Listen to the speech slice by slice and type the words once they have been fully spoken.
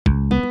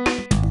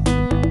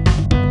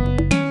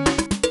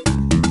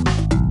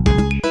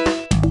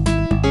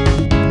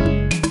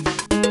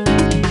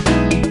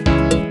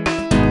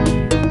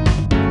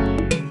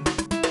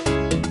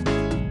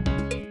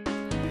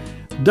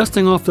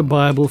Dusting off the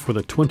Bible for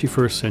the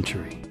 21st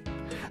century.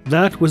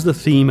 That was the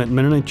theme at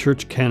Mennonite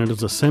Church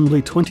Canada's Assembly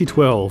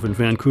 2012 in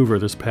Vancouver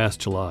this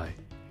past July.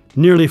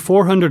 Nearly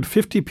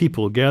 450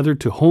 people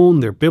gathered to hone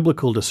their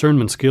biblical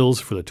discernment skills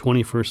for the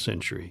 21st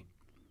century.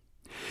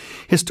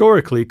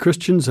 Historically,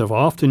 Christians have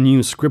often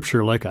used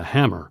Scripture like a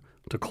hammer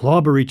to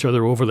clobber each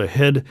other over the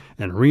head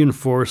and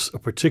reinforce a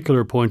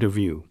particular point of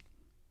view.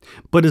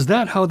 But is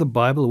that how the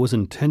Bible was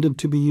intended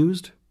to be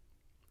used?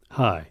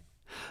 Hi,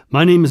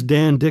 my name is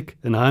Dan Dick,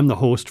 and I'm the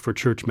host for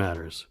Church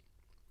Matters.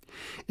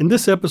 In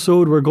this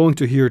episode, we're going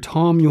to hear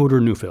Tom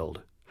Yoder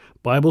Neufeld,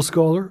 Bible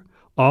scholar,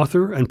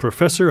 author, and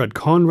professor at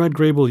Conrad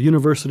Grebel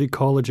University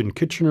College in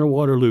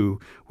Kitchener-Waterloo,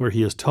 where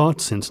he has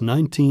taught since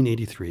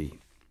 1983.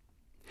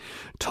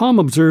 Tom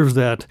observes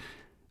that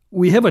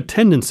we have a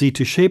tendency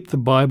to shape the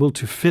Bible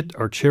to fit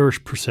our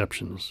cherished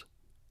perceptions.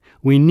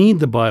 We need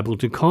the Bible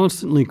to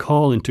constantly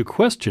call into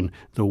question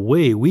the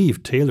way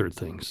we've tailored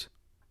things.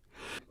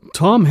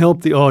 Tom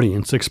helped the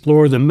audience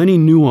explore the many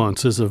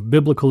nuances of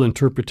biblical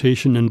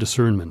interpretation and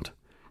discernment,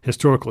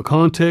 historical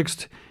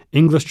context,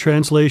 English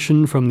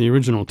translation from the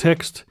original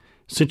text,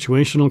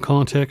 situational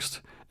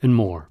context, and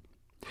more.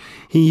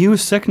 He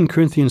used 2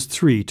 Corinthians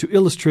 3 to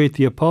illustrate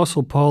the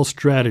Apostle Paul's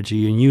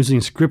strategy in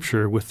using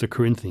Scripture with the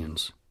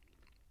Corinthians.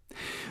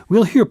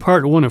 We'll hear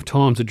part 1 of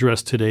Tom's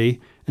address today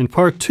and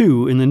part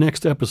 2 in the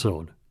next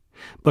episode.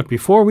 But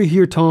before we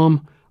hear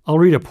Tom, I'll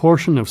read a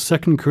portion of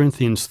 2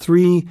 Corinthians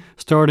 3,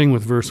 starting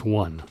with verse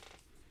 1.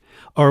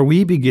 Are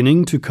we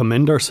beginning to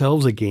commend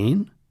ourselves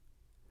again?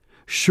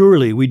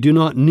 Surely we do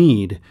not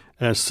need,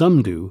 as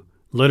some do,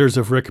 letters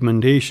of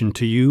recommendation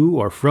to you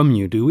or from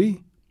you, do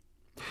we?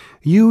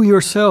 You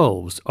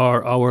yourselves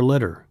are our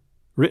letter,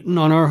 written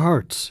on our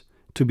hearts,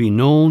 to be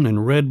known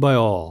and read by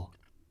all.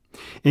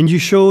 And you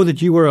show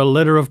that you are a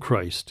letter of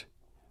Christ,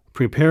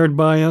 prepared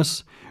by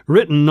us,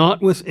 written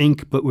not with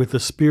ink but with the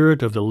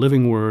Spirit of the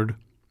living Word,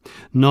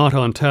 not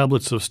on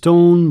tablets of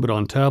stone, but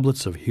on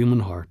tablets of human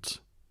hearts.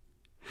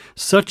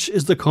 Such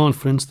is the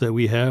confidence that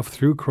we have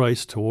through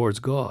Christ towards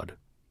God.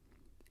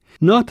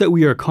 Not that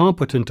we are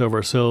competent of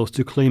ourselves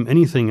to claim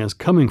anything as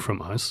coming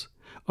from us.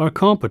 Our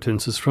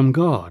competence is from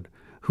God,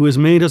 who has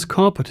made us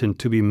competent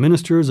to be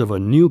ministers of a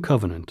new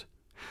covenant,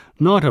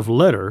 not of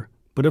letter,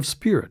 but of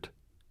spirit.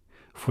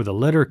 For the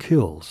letter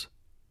kills,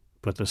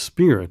 but the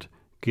Spirit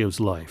gives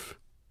life.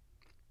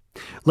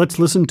 Let's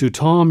listen to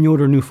Tom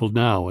Yoder Neufeld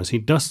now as he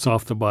dusts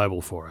off the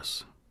Bible for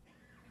us.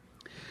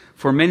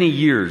 For many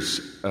years,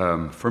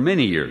 I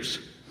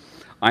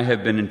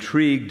have been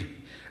intrigued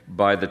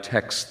by the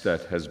text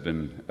that has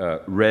been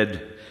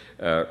read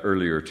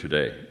earlier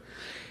today.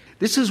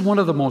 This is one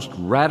of the most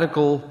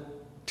radical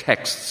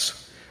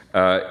texts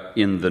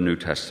in the New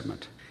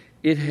Testament.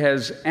 It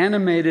has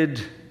animated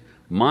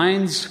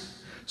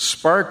minds,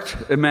 sparked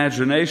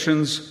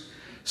imaginations,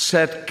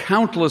 set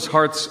countless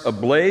hearts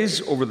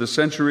ablaze over the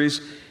centuries,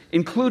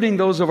 including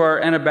those of our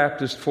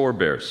Anabaptist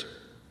forebears.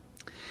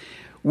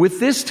 With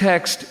this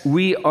text,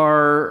 we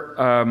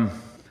are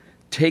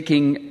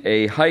taking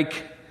a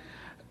hike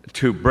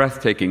to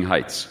breathtaking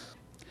heights.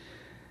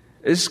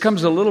 This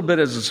comes a little bit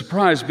as a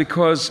surprise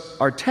because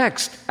our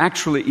text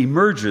actually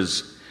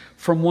emerges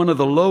from one of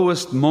the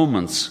lowest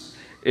moments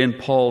in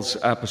Paul's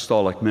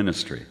apostolic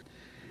ministry.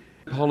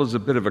 Paul is a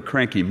bit of a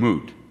cranky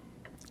mood.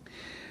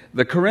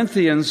 The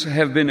Corinthians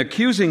have been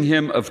accusing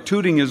him of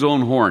tooting his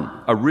own horn,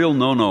 a real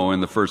no-no in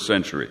the first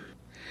century,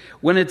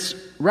 when it's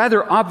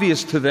rather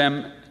obvious to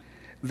them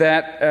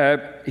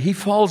that he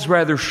falls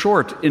rather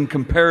short in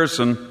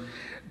comparison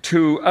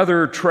to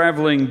other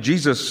traveling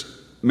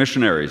Jesus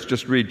missionaries.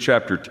 Just read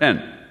chapter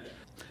 10.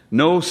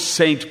 No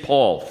Saint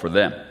Paul for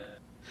them.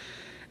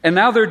 And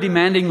now they're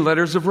demanding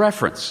letters of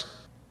reference.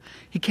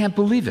 He can't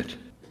believe it.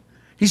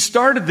 He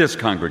started this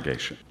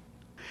congregation.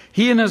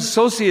 He and his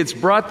associates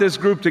brought this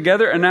group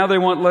together, and now they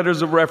want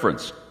letters of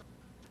reference.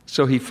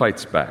 So he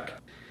fights back.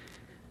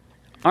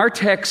 Our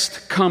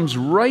text comes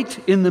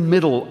right in the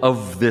middle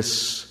of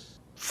this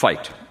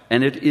fight,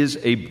 and it is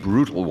a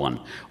brutal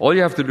one. All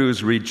you have to do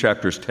is read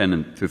chapters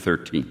 10 to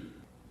 13.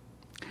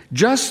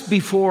 Just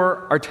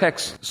before our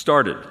text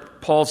started,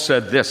 Paul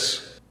said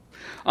this: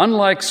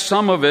 unlike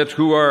some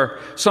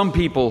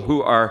people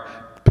who are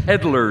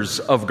peddlers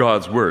of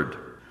God's word,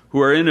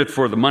 who are in it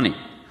for the money,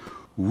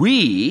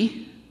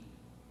 we,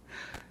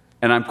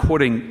 and I'm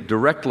quoting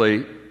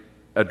directly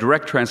a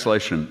direct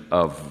translation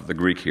of the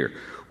Greek here,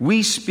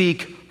 we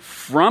speak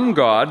from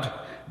God,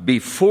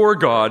 before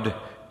God,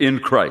 in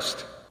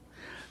Christ.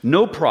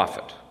 No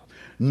prophet,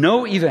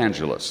 no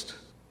evangelist,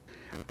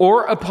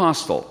 or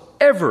apostle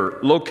ever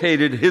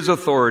located his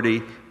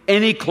authority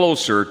any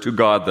closer to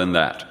God than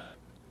that.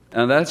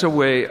 And that's a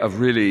way of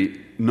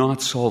really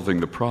not solving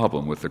the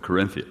problem with the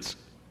Corinthians.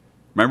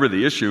 Remember,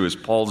 the issue is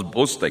Paul's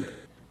boasting.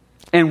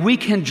 And we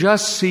can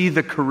just see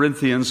the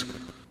Corinthians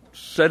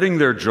setting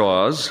their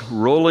jaws,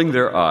 rolling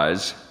their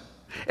eyes.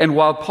 And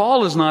while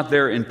Paul is not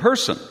there in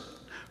person,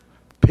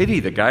 pity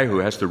the guy who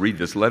has to read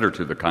this letter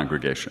to the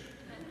congregation.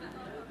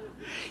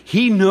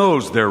 He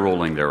knows they're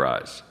rolling their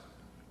eyes.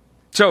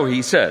 So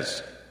he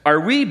says, Are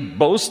we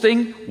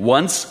boasting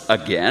once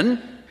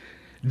again?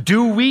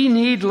 Do we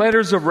need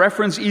letters of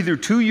reference either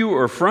to you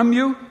or from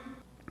you?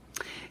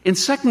 In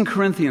 2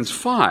 Corinthians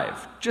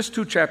 5, just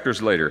 2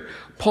 chapters later,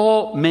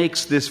 Paul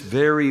makes this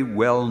very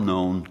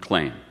well-known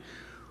claim.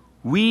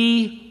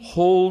 We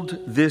hold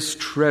this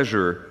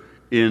treasure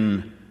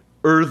in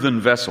earthen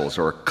vessels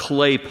or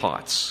clay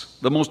pots,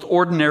 the most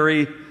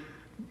ordinary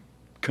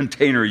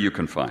container you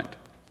can find.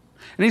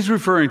 And he's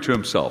referring to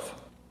himself.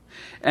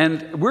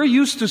 And we're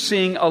used to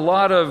seeing a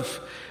lot of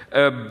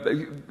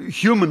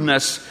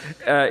humanness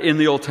in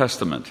the Old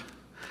Testament.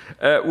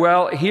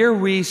 Well, here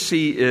we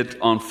see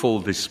it on full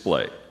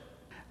display.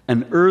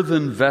 An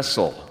earthen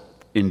vessel,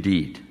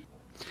 indeed.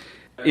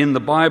 In the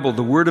Bible,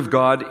 the Word of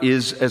God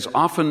is as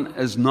often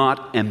as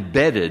not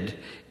embedded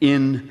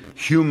in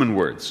human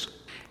words.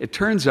 It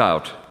turns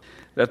out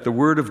that the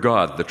Word of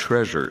God, the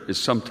treasure, is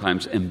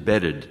sometimes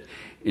embedded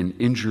in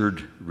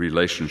injured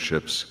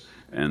relationships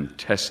and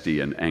testy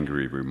and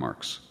angry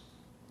remarks.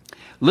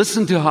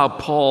 Listen to how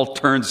Paul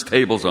turns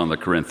tables on the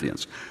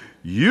Corinthians.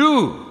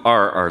 You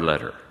are our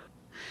letter.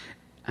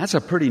 That's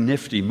a pretty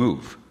nifty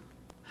move.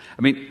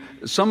 I mean,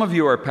 some of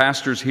you are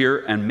pastors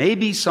here, and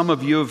maybe some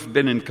of you have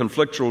been in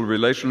conflictual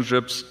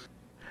relationships.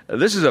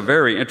 This is a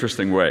very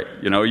interesting way.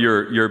 You know,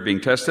 you're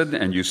being tested,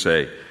 and you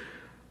say,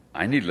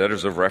 I need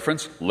letters of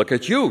reference. Look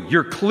at you.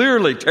 You're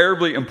clearly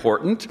terribly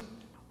important.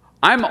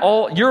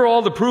 You're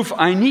all the proof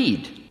I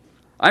need.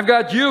 I've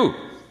got you.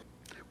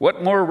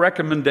 What more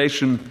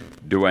recommendation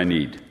do I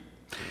need?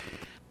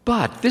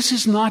 But this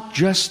is not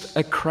just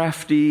a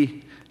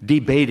crafty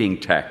debating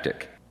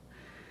tactic.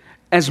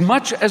 As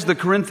much as the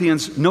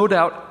Corinthians no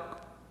doubt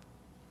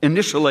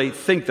initially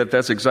think that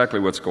that's exactly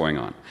what's going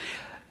on.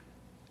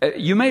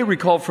 You may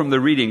recall from the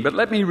reading, but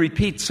let me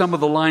repeat some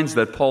of the lines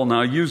that Paul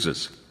now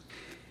uses.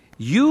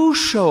 You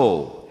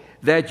show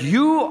that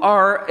you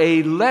are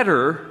a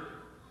letter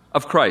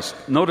of Christ.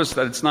 Notice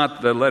that it's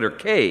not the letter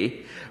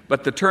K,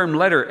 but the term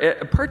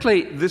letter.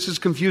 Partly this is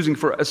confusing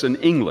for us in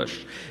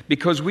English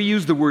because we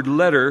use the word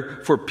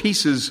letter for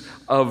pieces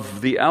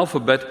of the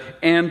alphabet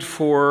and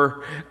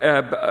for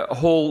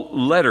whole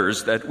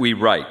letters that we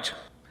write.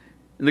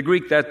 In the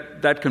Greek,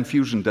 that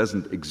confusion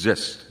doesn't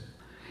exist.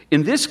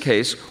 In this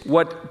case,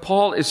 what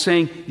Paul is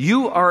saying,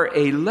 you are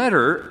a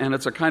letter, and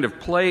it's a kind of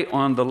play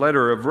on the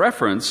letter of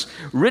reference,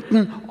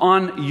 written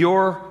on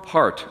your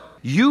heart.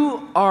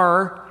 You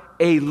are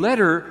a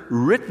letter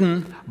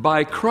written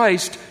by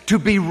Christ to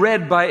be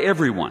read by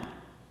everyone.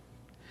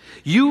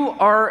 You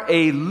are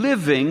a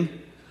living,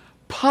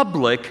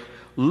 public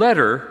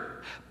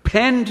letter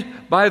penned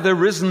by the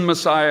risen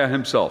Messiah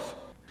himself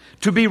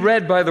to be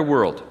read by the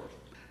world.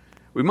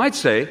 We might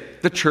say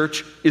the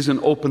church is an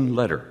open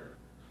letter.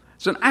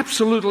 It's an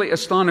absolutely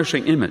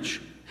astonishing image.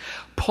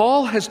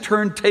 Paul has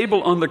turned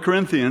table on the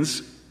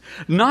Corinthians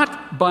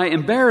not by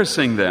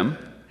embarrassing them.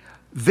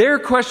 They're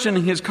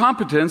questioning his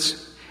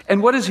competence.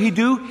 And what does he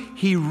do?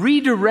 He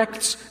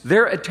redirects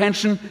their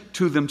attention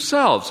to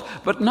themselves,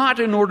 but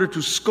not in order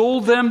to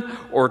scold them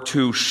or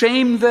to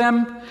shame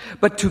them,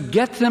 but to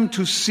get them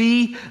to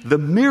see the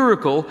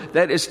miracle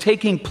that is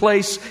taking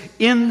place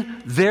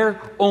in their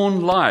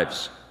own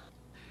lives.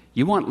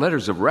 You want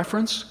letters of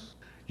reference?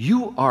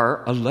 You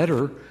are a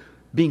letter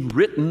being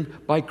written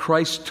by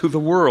Christ to the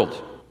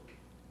world.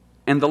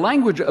 And the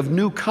language of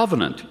new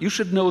covenant, you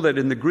should know that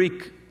in the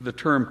Greek, the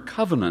term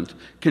covenant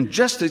can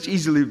just as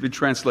easily be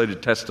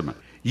translated testament.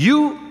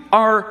 You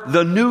are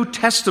the New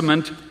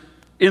Testament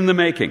in the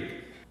making.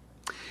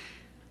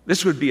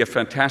 This would be a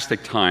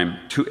fantastic time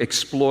to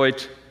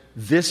exploit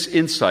this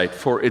insight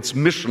for its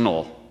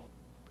missional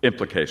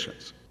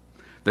implications.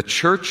 The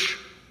church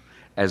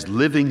as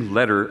living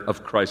letter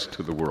of Christ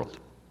to the world.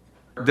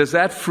 Does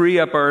that free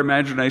up our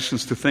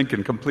imaginations to think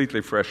in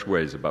completely fresh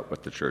ways about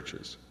what the church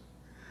is?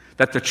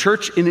 That the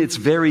church in its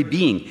very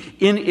being,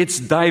 in its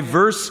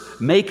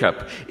diverse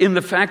makeup, in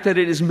the fact that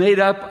it is made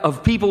up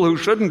of people who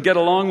shouldn't get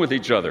along with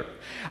each other,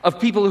 of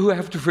people who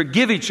have to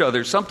forgive each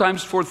other,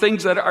 sometimes for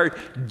things that are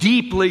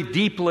deeply,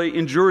 deeply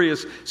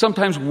injurious,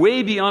 sometimes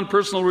way beyond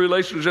personal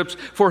relationships,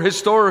 for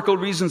historical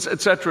reasons,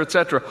 etc.,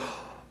 etc.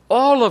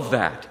 All of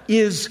that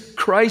is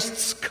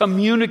Christ's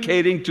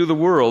communicating to the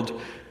world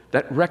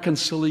that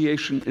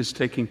reconciliation is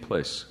taking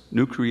place,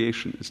 new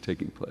creation is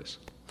taking place.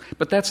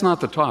 But that's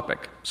not the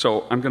topic,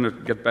 so I'm going to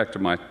get back to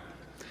my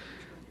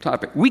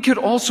topic. We could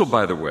also,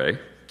 by the way,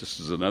 this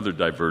is another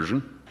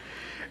diversion,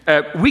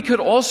 we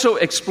could also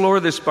explore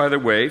this, by the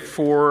way,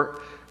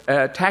 for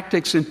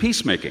tactics in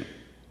peacemaking.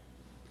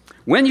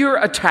 When you're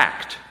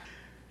attacked,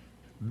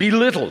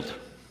 belittled,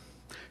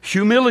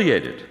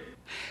 humiliated,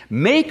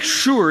 make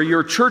sure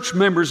your church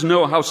members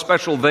know how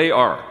special they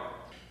are.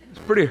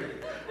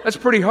 That's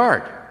pretty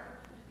hard.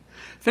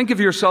 Think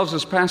of yourselves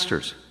as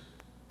pastors.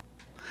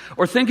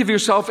 Or think of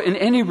yourself in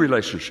any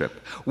relationship.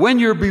 When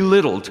you're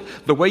belittled,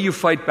 the way you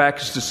fight back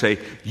is to say,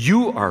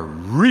 you are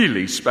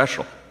really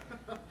special.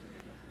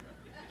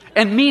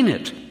 And mean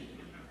it.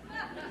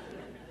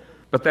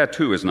 But that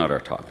too is not our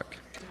topic.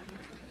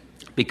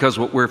 Because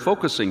what we're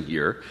focusing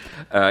here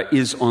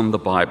is on the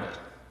Bible.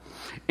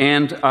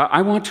 And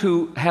I want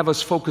to have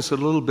us focus a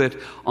little bit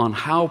on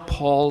how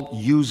Paul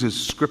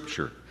uses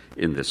Scripture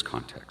in this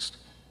context.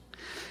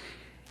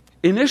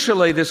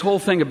 Initially, this whole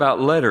thing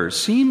about letters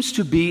seems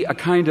to be a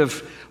kind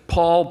of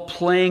Paul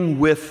playing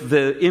with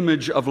the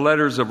image of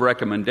letters of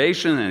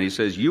recommendation, and he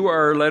says, you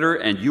are a letter,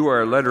 and you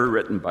are a letter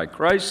written by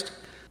Christ.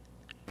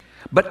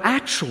 But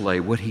actually,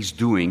 what he's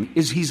doing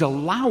is he's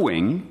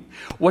allowing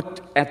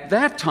what at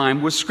that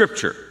time was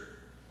Scripture.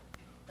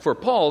 For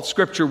Paul,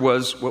 Scripture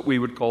was what we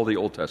would call the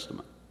Old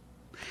Testament.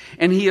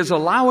 And he is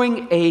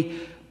allowing a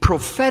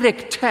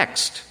prophetic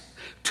text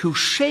to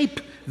shape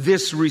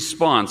this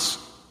response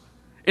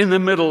in the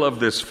middle of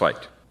this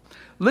fight.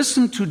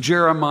 Listen to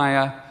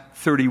Jeremiah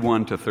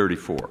 31 to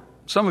 34.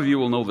 Some of you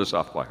will know this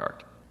off by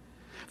heart.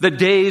 The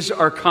days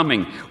are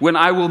coming when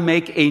I will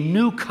make a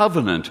new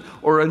covenant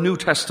or a new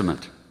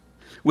testament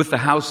with the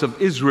house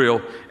of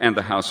Israel and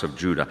the house of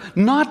Judah,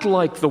 not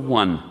like the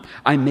one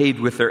I made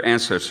with their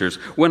ancestors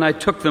when I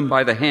took them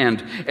by the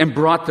hand and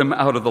brought them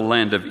out of the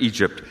land of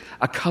Egypt,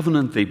 a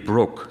covenant they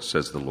broke,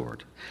 says the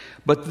Lord.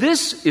 But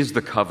this is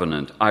the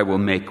covenant I will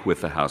make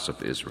with the house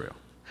of Israel.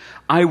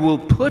 I will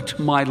put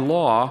my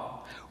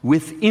law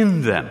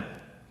within them,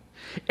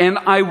 and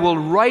I will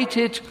write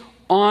it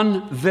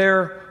on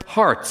their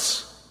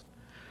hearts,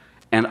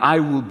 and I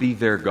will be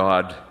their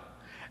God,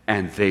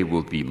 and they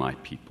will be my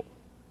people.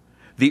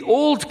 The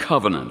old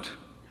covenant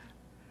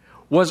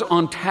was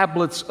on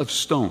tablets of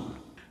stone,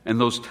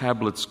 and those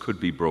tablets could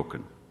be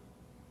broken.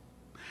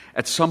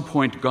 At some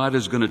point, God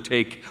is going to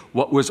take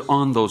what was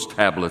on those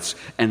tablets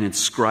and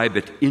inscribe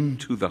it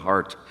into the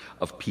heart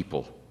of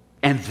people.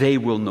 And they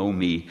will know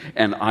me,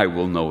 and I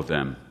will know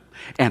them.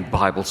 And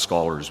Bible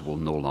scholars will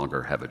no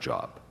longer have a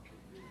job.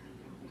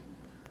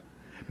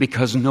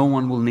 Because no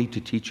one will need to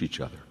teach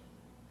each other.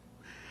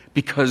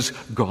 Because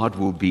God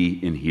will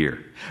be in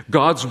here.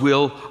 God's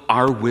will,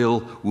 our will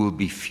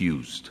be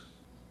fused.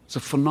 It's a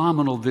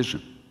phenomenal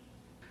vision.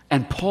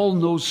 And Paul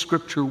knows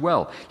Scripture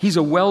well. He's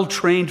a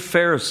well-trained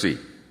Pharisee.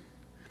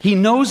 He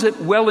knows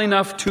it well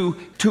enough to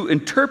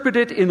interpret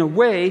it in a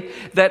way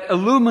that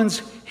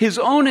illumines his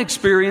own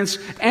experience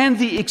and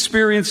the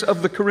experience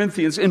of the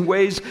Corinthians in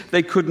ways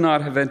they could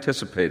not have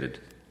anticipated.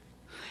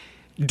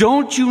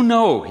 Don't you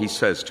know, he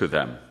says to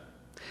them,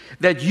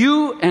 that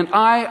you and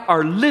I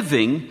are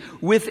living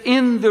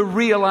within the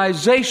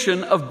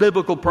realization of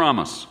biblical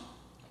promise?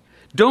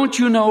 Don't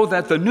you know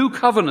that the new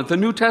covenant, the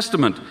New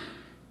Testament,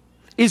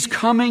 is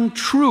coming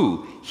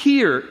true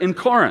here in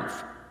Corinth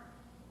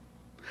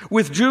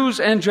with Jews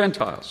and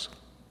Gentiles?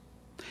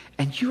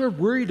 And you are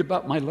worried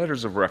about my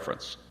letters of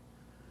reference.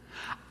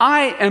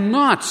 I am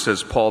not,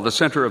 says Paul, the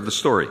center of the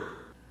story.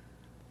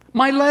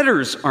 My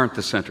letters aren't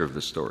the center of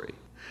the story.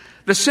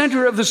 The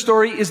center of the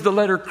story is the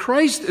letter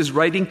Christ is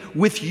writing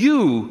with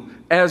you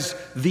as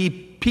the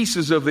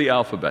pieces of the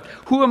alphabet.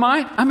 Who am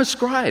I? I'm a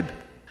scribe.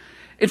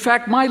 In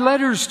fact, my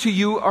letters to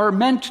you are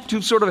meant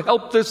to sort of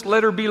help this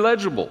letter be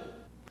legible.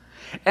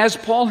 As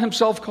Paul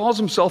himself calls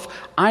himself,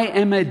 I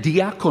am a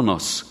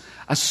diakonos,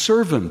 a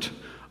servant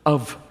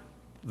of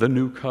the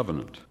new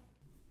covenant.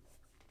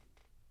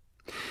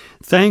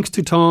 Thanks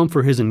to Tom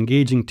for his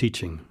engaging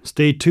teaching.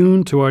 Stay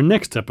tuned to our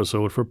next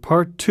episode for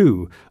part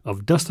 2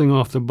 of Dusting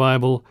Off the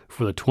Bible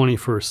for the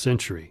 21st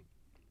Century.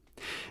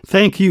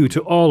 Thank you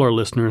to all our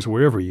listeners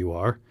wherever you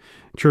are.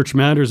 Church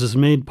Matters is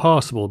made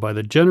possible by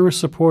the generous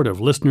support of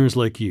listeners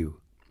like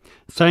you.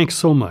 Thanks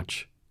so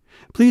much.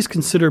 Please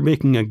consider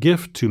making a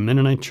gift to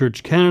Mennonite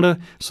Church Canada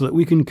so that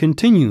we can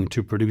continue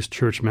to produce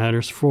Church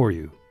Matters for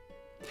you.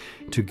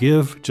 To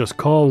give, just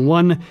call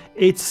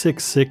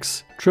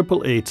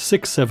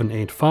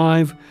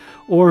 1-866-888-6785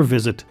 or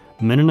visit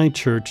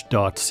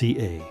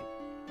MennoniteChurch.ca.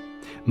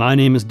 My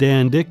name is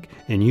Dan Dick,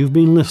 and you've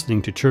been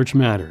listening to Church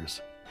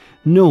Matters.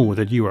 Know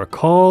that you are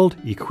called,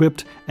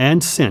 equipped,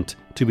 and sent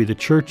to be the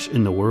church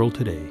in the world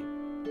today.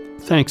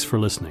 Thanks for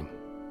listening.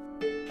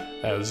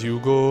 As you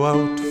go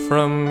out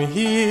from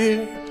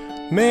here,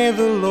 may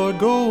the Lord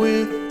go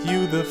with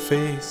you, the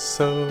face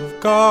of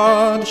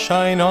God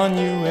shine on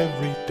you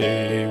every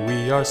day.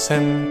 We are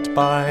sent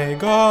by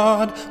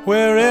God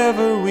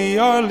wherever we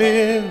are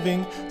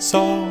living,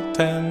 salt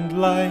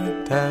and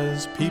light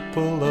as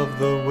people of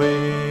the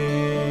way.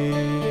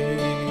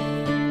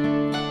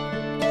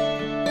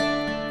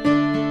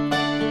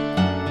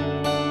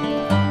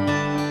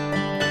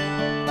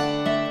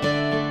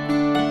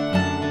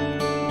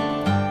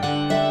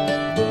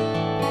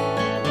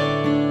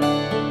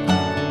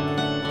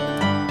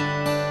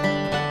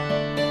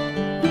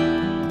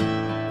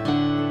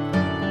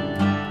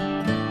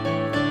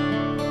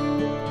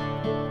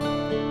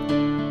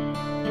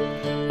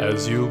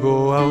 As you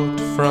go out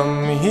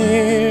from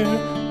here,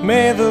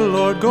 may the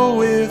Lord go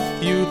with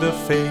you, the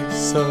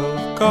face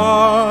of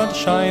God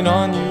shine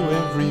on you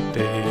every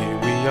day.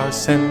 We are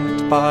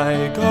sent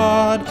by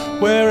God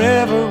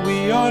wherever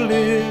we are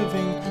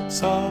living,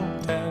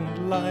 salt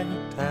and light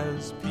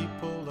as